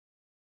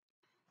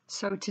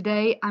So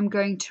today I'm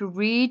going to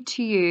read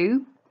to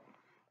you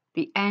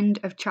the end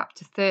of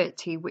chapter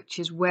 30, which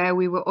is where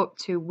we were up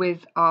to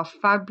with our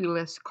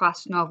fabulous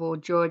class novel,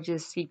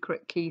 George's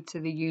Secret Key to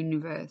the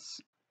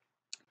Universe.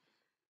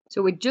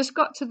 So we just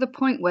got to the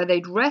point where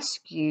they'd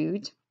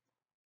rescued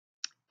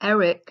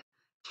Eric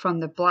from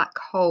the black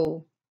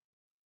hole.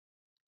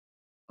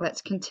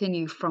 Let's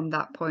continue from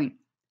that point.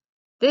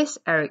 This,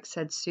 Eric,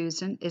 said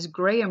Susan, is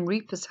Graham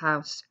Reaper's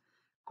house.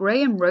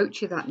 Graham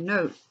wrote you that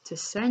note to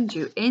send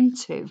you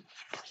into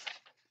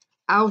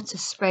outer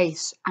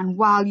space, and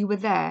while you were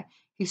there,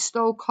 he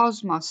stole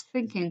Cosmos,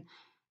 thinking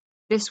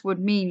this would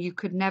mean you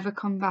could never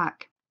come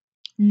back.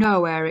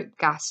 No, Eric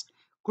gasped.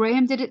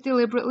 Graham did it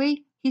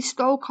deliberately? He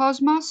stole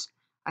Cosmos?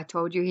 I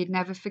told you he'd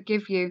never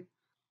forgive you.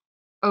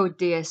 Oh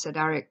dear, said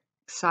Eric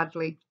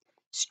sadly,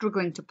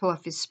 struggling to pull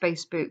off his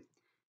space boot.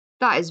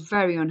 That is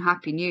very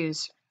unhappy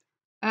news.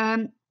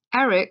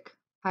 Eric,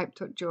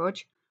 piped up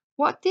George,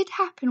 what did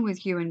happen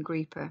with you and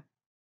Greeper?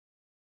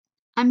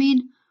 I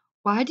mean,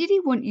 why did he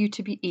want you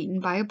to be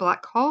eaten by a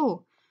black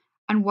hole?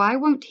 And why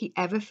won't he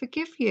ever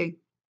forgive you?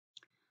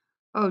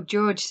 Oh,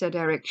 George, said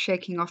Eric,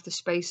 shaking off the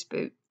space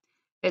boot.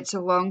 It's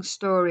a long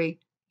story.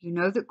 You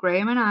know that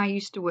Graham and I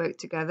used to work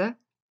together.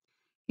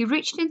 He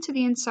reached into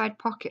the inside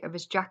pocket of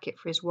his jacket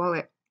for his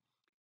wallet.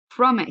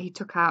 From it, he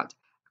took out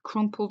a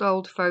crumpled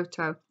old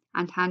photo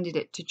and handed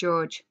it to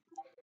George.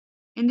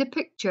 In the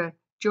picture,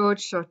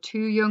 George saw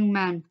two young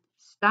men.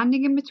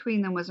 Standing in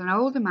between them was an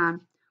older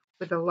man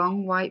with a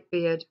long white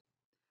beard.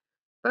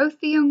 Both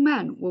the young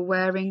men were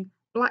wearing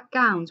black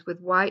gowns with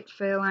white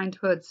fur-lined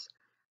hoods,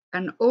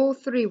 and all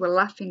three were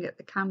laughing at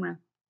the camera.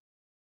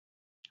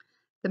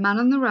 The man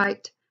on the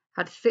right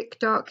had thick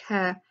dark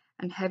hair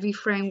and heavy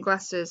framed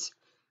glasses,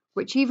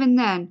 which even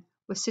then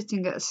were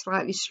sitting at a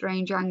slightly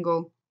strange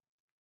angle.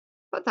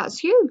 But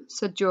that's you,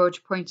 said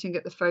George, pointing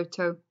at the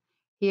photo.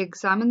 He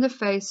examined the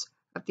face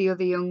of the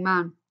other young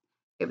man.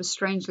 It was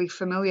strangely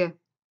familiar.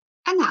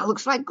 And that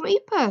looks like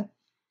Greeper.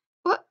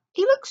 But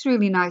he looks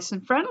really nice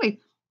and friendly,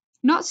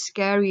 not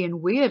scary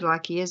and weird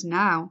like he is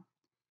now.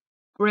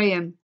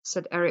 Graham,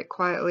 said Eric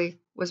quietly,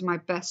 was my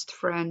best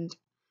friend.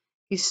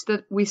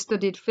 We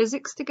studied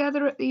physics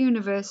together at the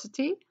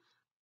university,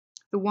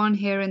 the one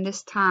here in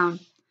this town.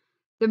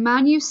 The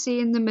man you see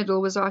in the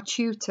middle was our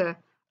tutor,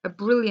 a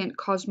brilliant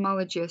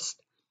cosmologist.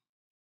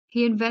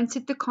 He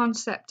invented the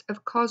concept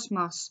of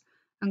cosmos,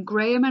 and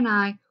Graham and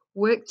I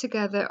worked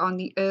together on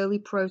the early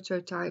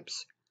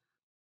prototypes.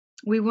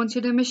 We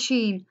wanted a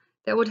machine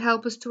that would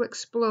help us to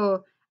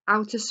explore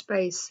outer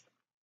space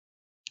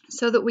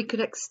so that we could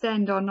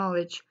extend our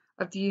knowledge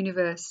of the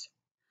universe.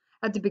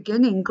 At the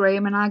beginning,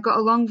 Graham and I got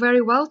along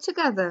very well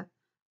together,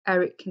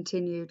 Eric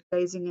continued,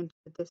 gazing into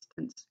the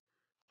distance.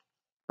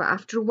 But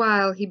after a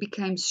while, he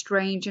became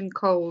strange and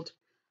cold.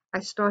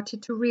 I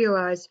started to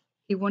realize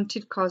he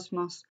wanted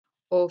Cosmos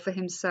all for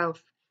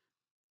himself.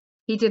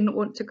 He didn't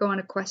want to go on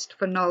a quest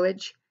for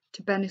knowledge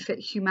to benefit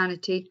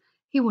humanity.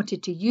 He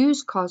wanted to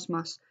use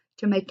Cosmos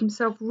to make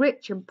himself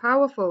rich and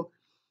powerful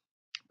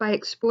by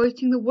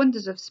exploiting the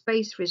wonders of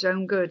space for his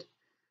own good.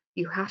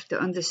 You have to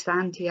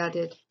understand, he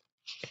added,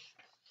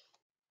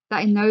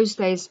 that in those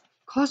days,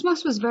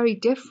 Cosmos was very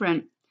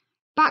different.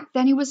 Back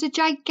then, he was a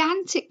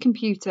gigantic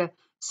computer,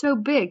 so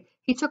big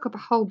he took up a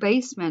whole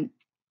basement,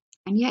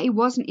 and yet he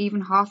wasn't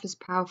even half as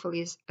powerful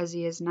as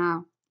he is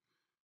now.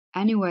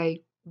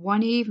 Anyway,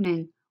 one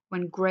evening,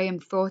 when Graham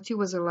thought he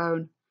was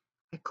alone,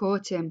 I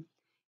caught him.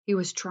 He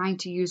was trying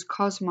to use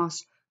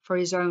Cosmos for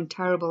his own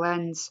terrible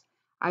ends.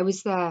 I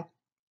was there,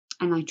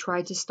 and I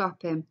tried to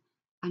stop him,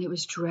 and it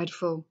was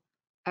dreadful.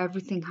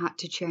 Everything had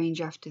to change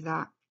after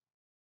that.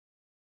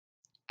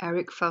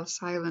 Eric fell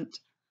silent.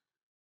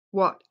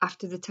 What,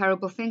 after the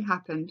terrible thing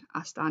happened?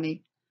 Asked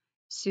Annie.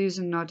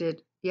 Susan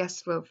nodded.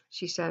 Yes, love,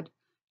 she said.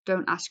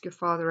 Don't ask your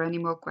father any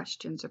more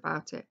questions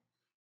about it.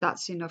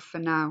 That's enough for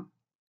now.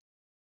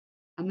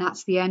 And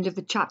that's the end of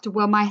the chapter.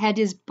 Well, my head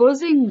is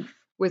buzzing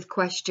with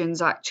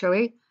questions,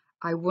 actually.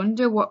 I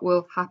wonder what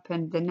will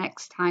happen the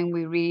next time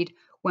we read,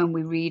 when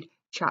we read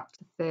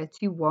chapter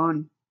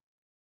 31.